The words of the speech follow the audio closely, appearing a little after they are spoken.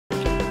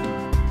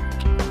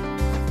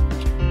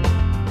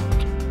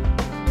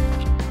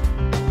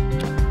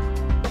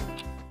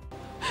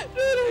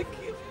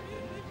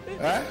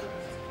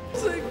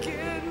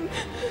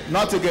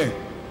Not again.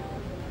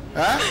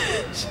 Huh?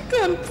 She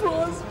can't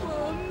prosper.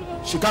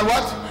 No. She can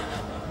what?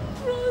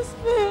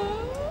 Prosper.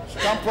 She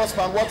can't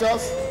prosper. And what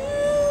else?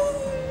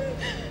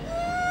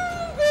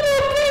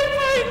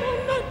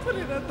 I'm not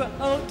putting it at the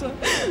altar.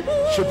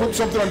 She put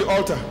something on the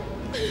altar.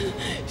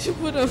 She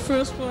put her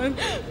first one,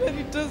 but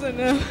it doesn't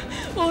have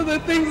all the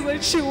things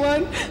that she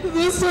wants.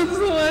 This one's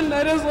the one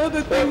that has all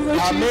the things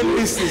that she main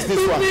list is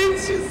this one. The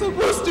things she's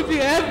supposed to be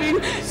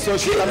having. So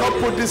she cannot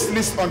put this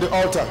list on the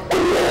altar.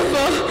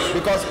 Never.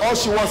 Because all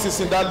she wants is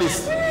in that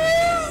list.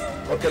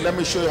 Okay, let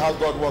me show you how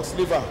God works.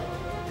 Leave her.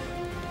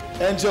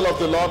 Angel of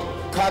the Lord,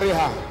 carry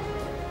her.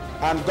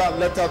 And God,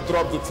 let her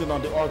drop the thing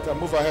on the altar.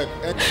 Move ahead.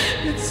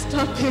 It's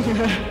stopping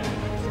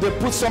her. They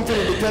put something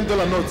in the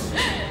 $10 note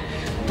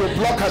to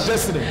block her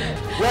destiny.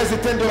 Where's the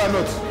 $10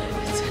 note?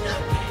 It's in her.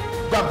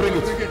 Go and bring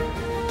it.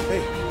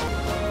 Hey.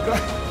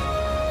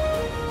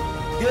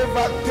 Gave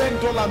her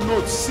 $10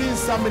 note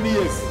since how many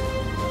years?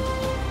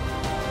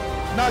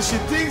 Now she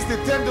thinks the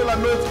 $10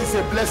 note is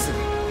a blessing.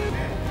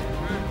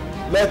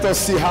 Let us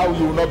see how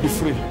you will not be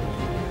free.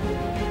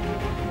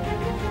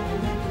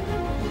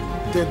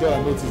 $10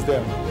 note is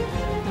there.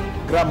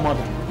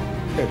 Grandmother.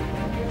 Hey.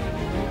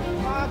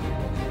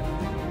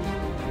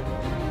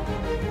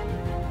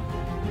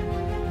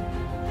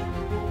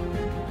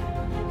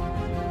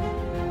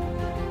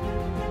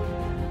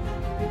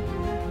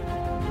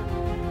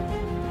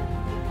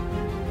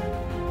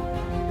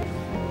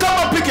 Come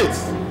and pick it.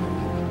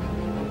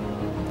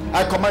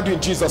 I command you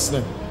in Jesus'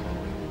 name.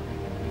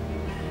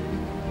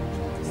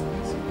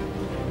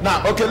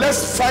 Now, okay,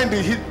 let's find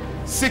the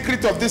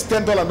secret of this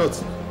 $10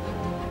 note.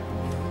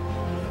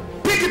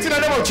 Pick it in the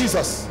name of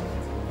Jesus.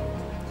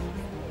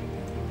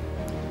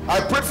 I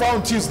prayed for her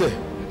on Tuesday,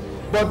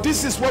 but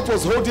this is what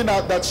was holding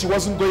her that she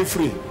wasn't going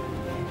free.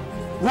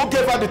 Who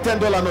gave her the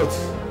 $10 note?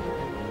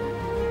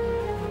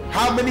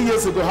 How many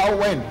years ago? How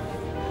when?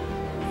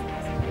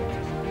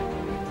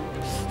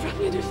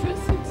 From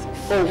university.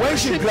 Oh, when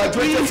she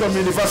graduated from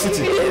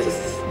university,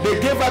 yes. They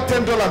gave her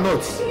 $10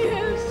 note.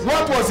 Yes.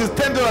 What was this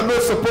 $10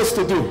 note supposed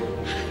to do?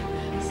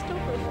 Stop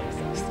her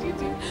from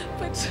succeeding,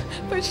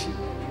 but she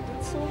needed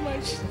it so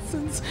much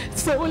since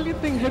it's the only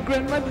thing her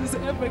grandmother's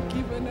ever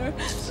given her,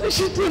 so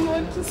she didn't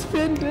want to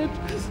spend it.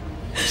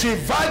 She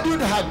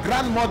valued her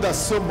grandmother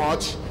so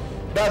much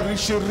that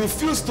she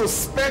refused to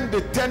spend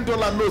the $10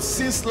 note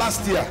since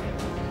last year.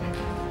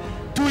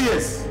 2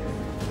 years.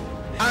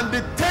 And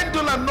the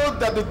 $10 note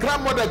that the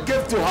grandmother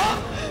gave to her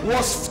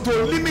was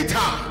to limit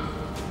her.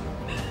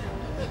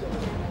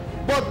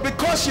 But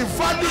because she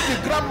valued the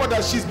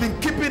grandmother, she's been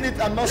keeping it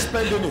and not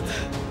spending it.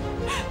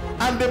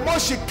 And the more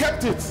she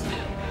kept it,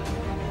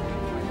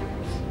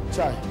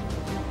 child.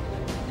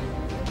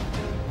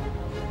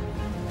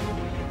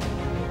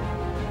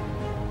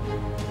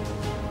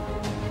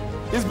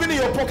 It's been in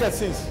your pocket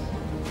since.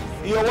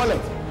 In your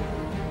wallet.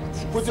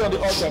 Put it on the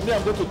altar. Me,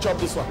 I'm going to chop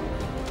this one.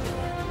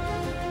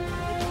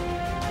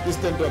 This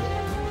 $10.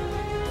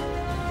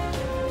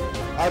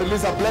 I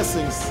release her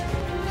blessings,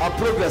 her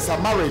progress, her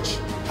marriage,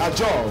 her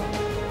job.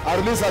 I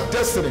release her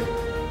destiny.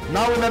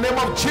 Now in the name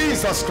of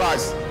Jesus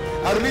Christ,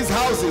 I release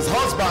houses,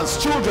 husbands,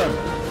 children,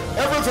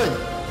 everything.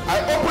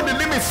 I open the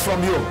limits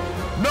from you.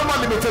 No more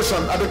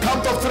limitation. At the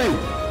count of 3,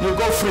 you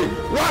go free.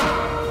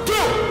 1, 2,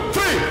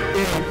 3.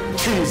 In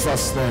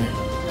Jesus' name.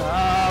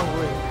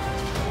 Yahweh,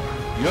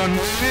 your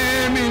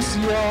name is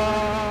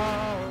Yahweh.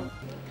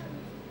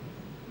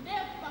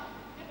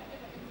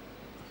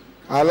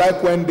 I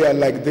like when they are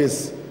like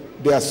this.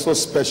 They are so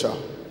special.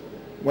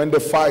 When they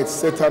fight,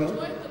 Satan.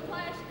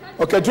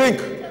 Okay,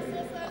 drink.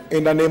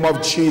 In the name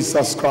of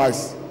Jesus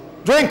Christ.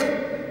 Drink.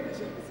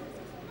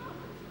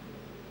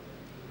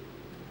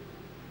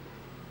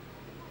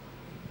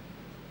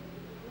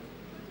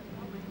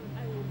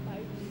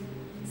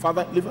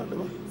 Father, live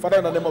on. Father,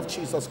 in the name of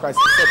Jesus Christ,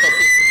 I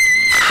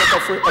set her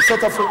free. I set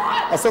her free.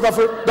 I set her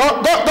free.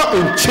 Don't.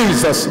 In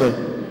Jesus'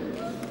 name.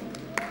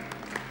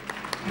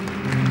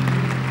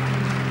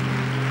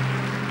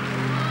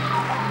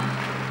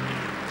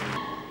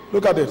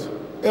 Look at it.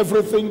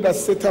 Everything that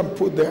Satan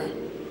put there.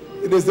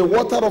 It is the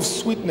water of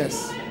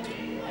sweetness.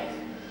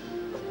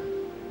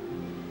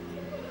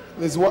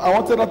 I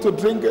wanted her to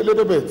drink a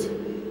little bit.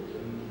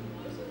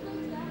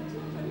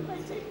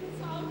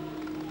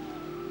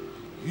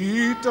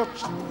 He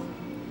touched.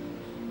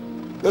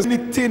 There's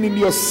anything in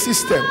your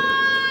system,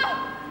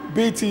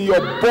 be it in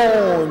your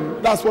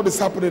bone, that's what is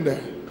happening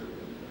there.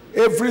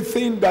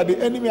 Everything that the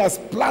enemy has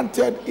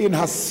planted in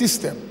her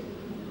system,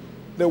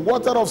 the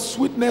water of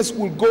sweetness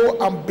will go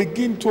and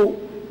begin to,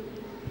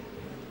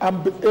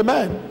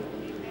 amen.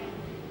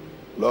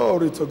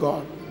 Glory to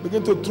God.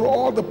 Begin to throw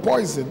all the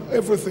poison,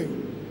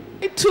 everything.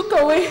 It took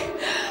away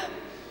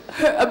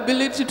her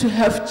ability to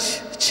have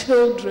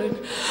children.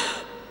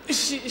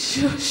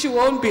 She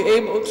won't be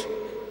able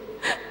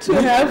to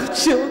have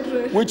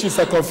children. Which is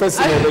a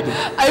confessing already.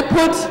 I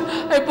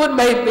put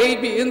my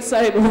baby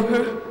inside of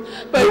her.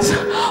 But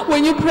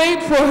when you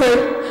prayed for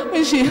her,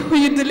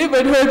 when you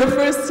delivered her the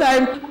first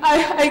time,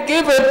 I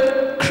gave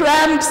her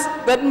cramps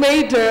that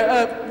made her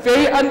a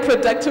very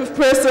unproductive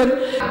person.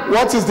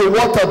 What is the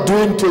water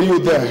doing to you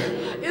there?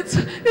 It's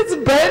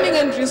burning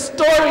and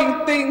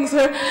restoring things,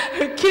 her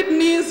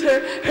kidneys,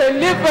 her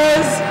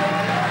livers.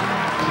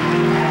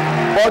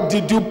 What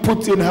did you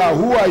put in her?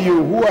 Who are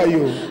you? Who are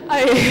you?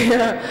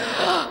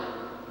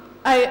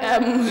 I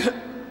am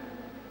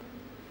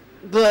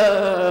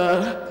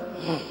the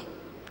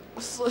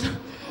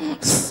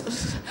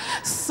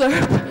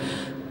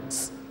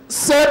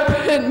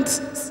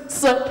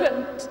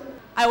serpent.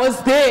 I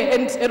was there,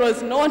 and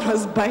no one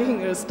was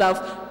buying her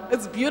stuff.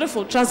 It's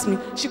beautiful, trust me.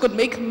 She could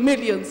make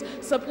millions,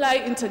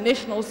 supply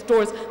international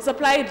stores,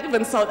 supply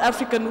even South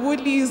African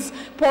Woolies,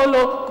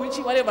 Polo,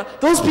 Gucci, whatever.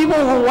 Those people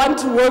who want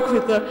to work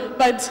with her,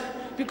 but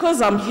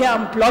because I'm here,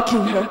 I'm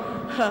blocking her.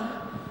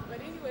 But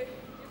anyway,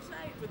 you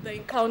tried with the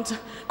encounter,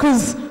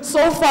 because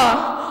so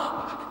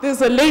far,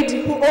 there's a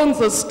lady who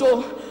owns a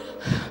store.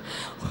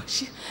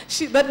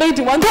 That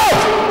lady wants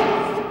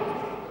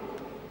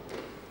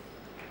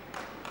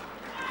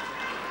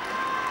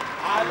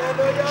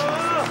Hallelujah.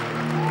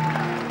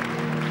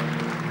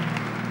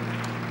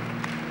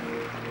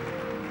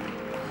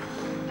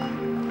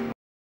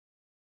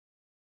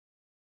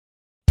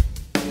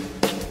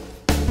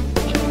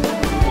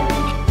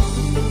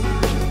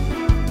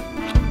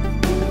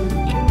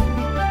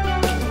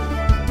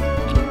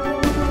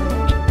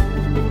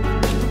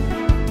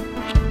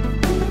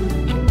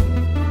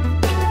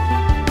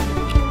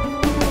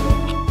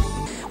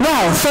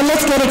 So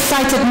let's get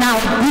excited now.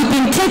 We've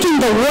been taking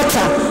the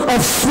water of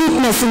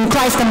sweetness in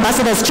Christ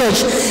Ambassadors Church.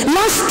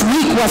 Last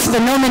week was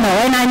phenomenal,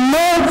 and I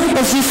know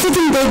as you're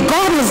sitting there,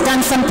 God has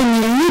done something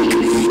unique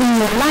in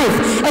your life.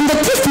 And the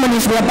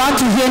testimonies we're about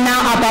to hear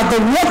now about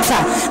the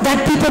water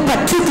that people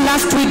partook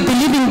last week,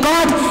 believing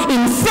God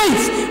in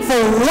faith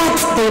for what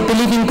they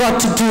believe in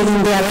God to do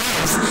in their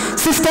lives.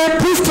 Sister,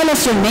 please tell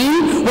us your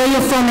name, where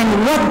you're from,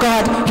 and what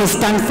God has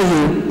done for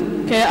you.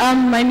 Okay,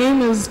 my name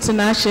is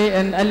Tinashe,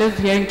 and I live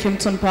here in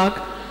Kempton Park.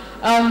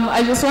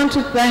 I just want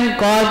to thank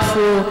God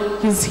for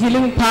his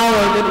healing power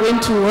that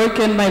went to work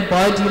in my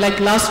body, like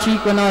last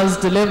week when I was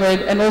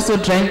delivered, and also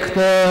drank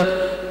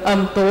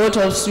the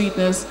water of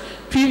sweetness.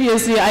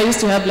 Previously, I used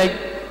to have like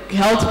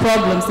health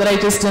problems that I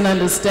just didn't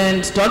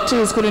understand.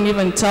 Doctors couldn't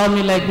even tell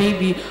me like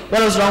maybe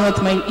what was wrong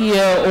with my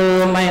ear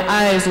or my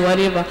eyes or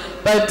whatever.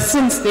 But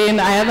since then,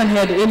 I haven't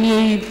had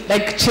any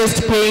like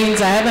chest pains,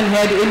 I haven't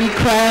had any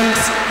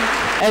cramps.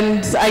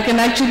 And I can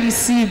actually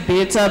see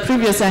better.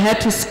 Previously, I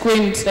had to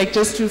squint, like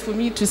just for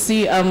me to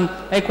see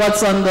like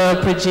what's on the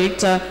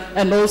projector.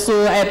 And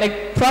also, I had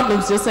like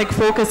problems just like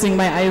focusing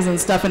my eyes and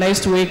stuff. And I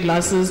used to wear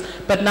glasses,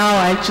 but now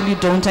I actually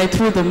don't. I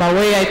threw them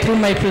away. I threw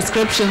my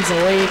prescriptions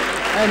away.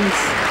 And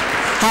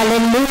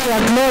hallelujah,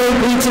 glory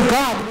be to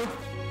God.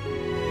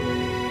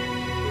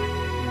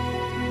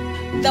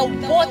 The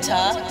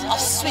water of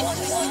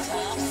sweetness.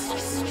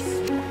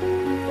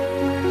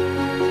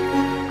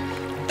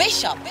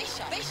 Bishop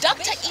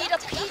Dr. Idah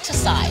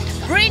Peterside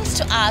brings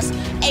to us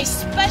a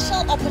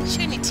special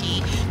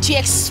opportunity to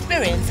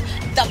experience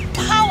the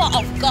power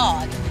of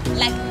God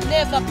like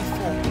never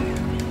before.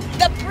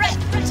 The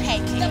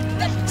breathtaking,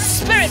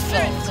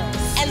 spirit-filled,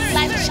 and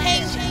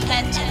life-changing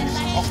planting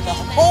of the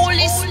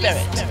Holy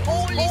Spirit.